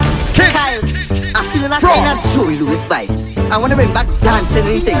and I say not true Louis vibes. I wanna bring back dancing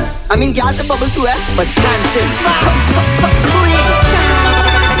and things. I mean, girls the bubble too, but dancing.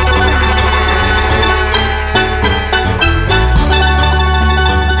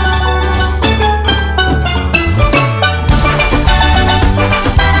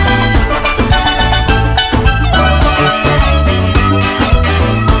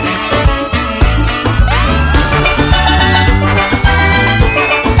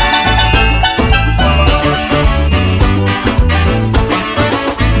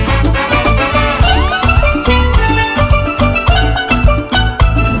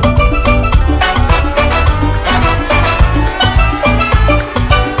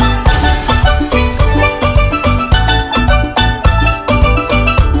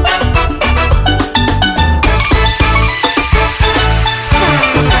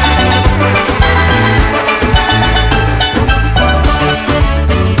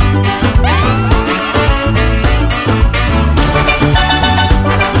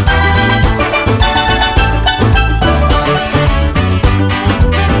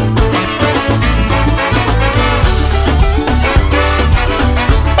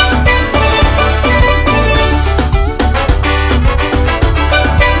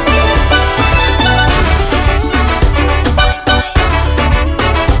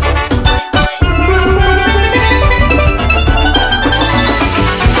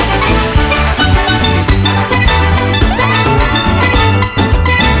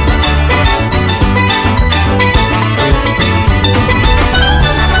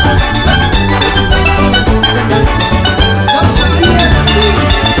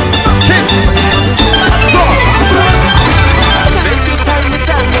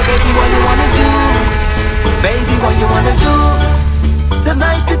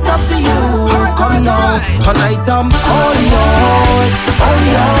 Tonight I'm all yours, all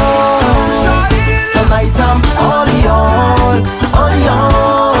yours. Tonight I'm all yours, all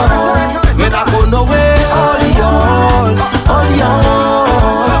yours. When I go nowhere, all yours, all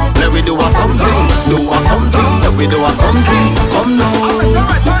yours. Let me do a something, let me do a something. Come now.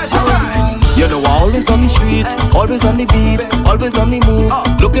 You know I always on the street, always on the beat, always on the move,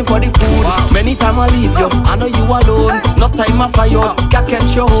 looking for the food. Many times I leave you, I know you alone. No time I fire, can't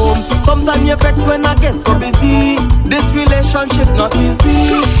catch you home. Sometimes you vex when I get so busy. This relationship not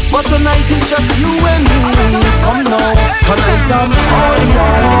easy, but tonight it's just you and me. Come now, tonight I'm all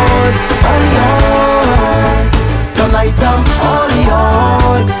yours, all yours. Tonight I'm all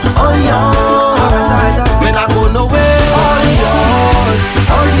yours, all yours. When I go nowhere, all yours,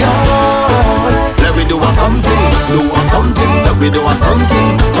 all yours. Let me do a something, let me do a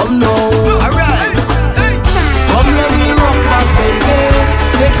something. Come now, alright. Come let me rock my baby.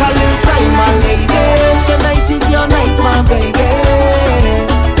 Take a little time, my lady. Tonight is your night, my baby.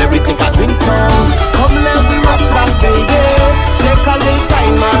 Everything I drink now. Come let me rock my baby. Take a little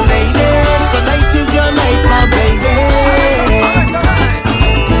time, my lady. Tonight is your night, my baby.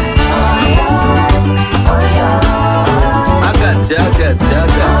 I got you.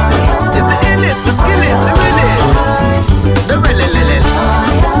 It's the illest, the skillest, the realest. The really.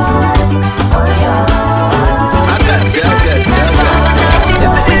 I got you. It's the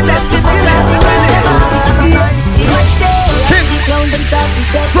illest, the skillest, the realest.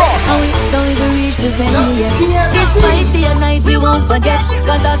 Don't even reach the venue yet. This might be a night we won't forget,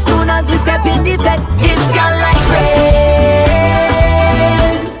 cause as soon as we step in the bed, it's gone like rain,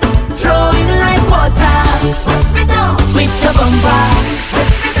 flowing like water. With your bumper,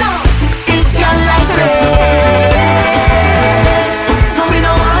 it's gone like rain. We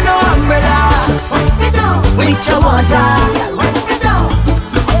don't want no umbrella. With your water.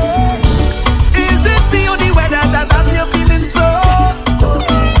 Is it the only weather that has you feeling so?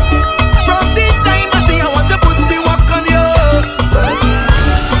 From the time I say I want to put the work on you.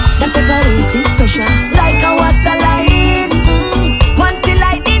 The pepper is special, like a wasaline. Once the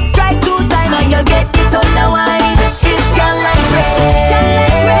lightning strike 2 times and you get it on the wine. It's gone like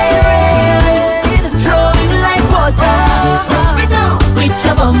rain, flowing like water. With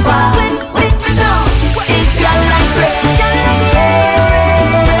your bumper, it's gone like rain.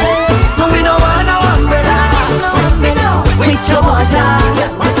 We don't want no umbrella. With your water.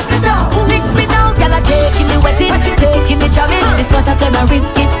 Mix me now, girl, I'm taking the wetting, taking the jamming. This water gonna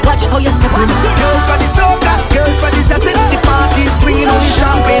risk it. Watch how you step in. Girls for the soca, girls for the sassy. The party swinging on the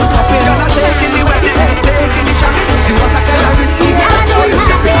champagne popping. Girl, I'm taking the wetting, taking the jamming. The water gonna risk it. Girls for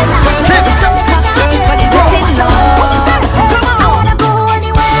the session, love. I wanna go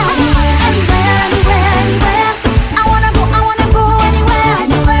anywhere, anywhere. I wanna go anywhere.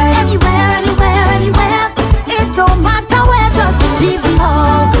 It don't matter where, just leave the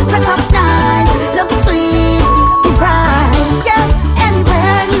house. Dress up nice, look so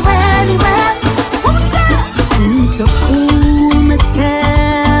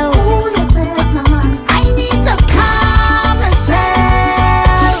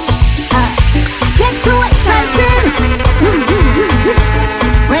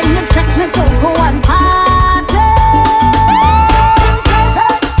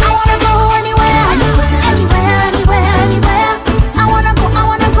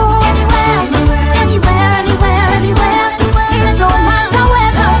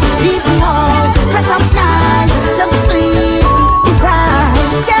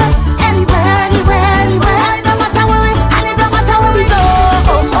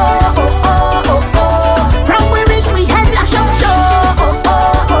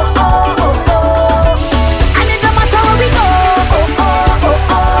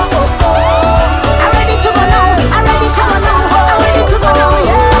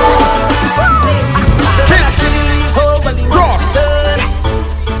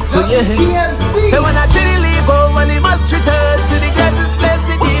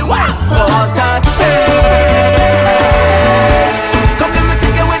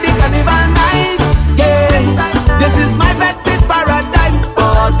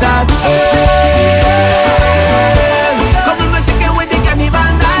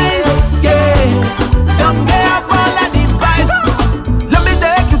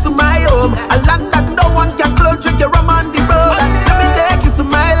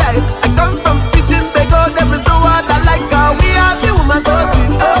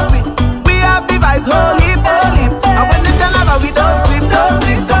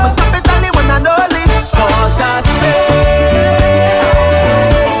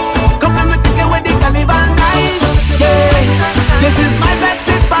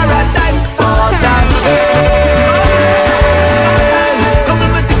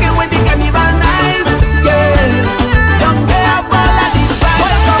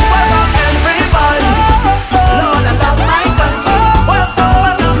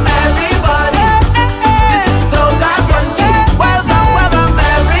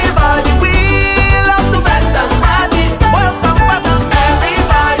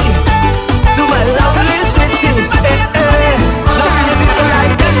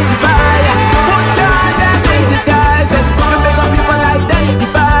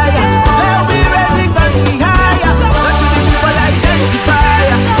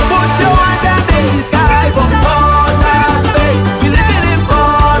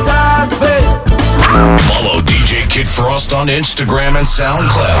Frost on Instagram and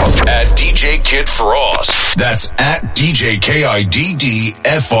SoundCloud at DJ Kid Frost. That's at DJ KIDD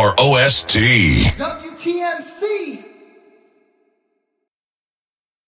FROST. WTMC.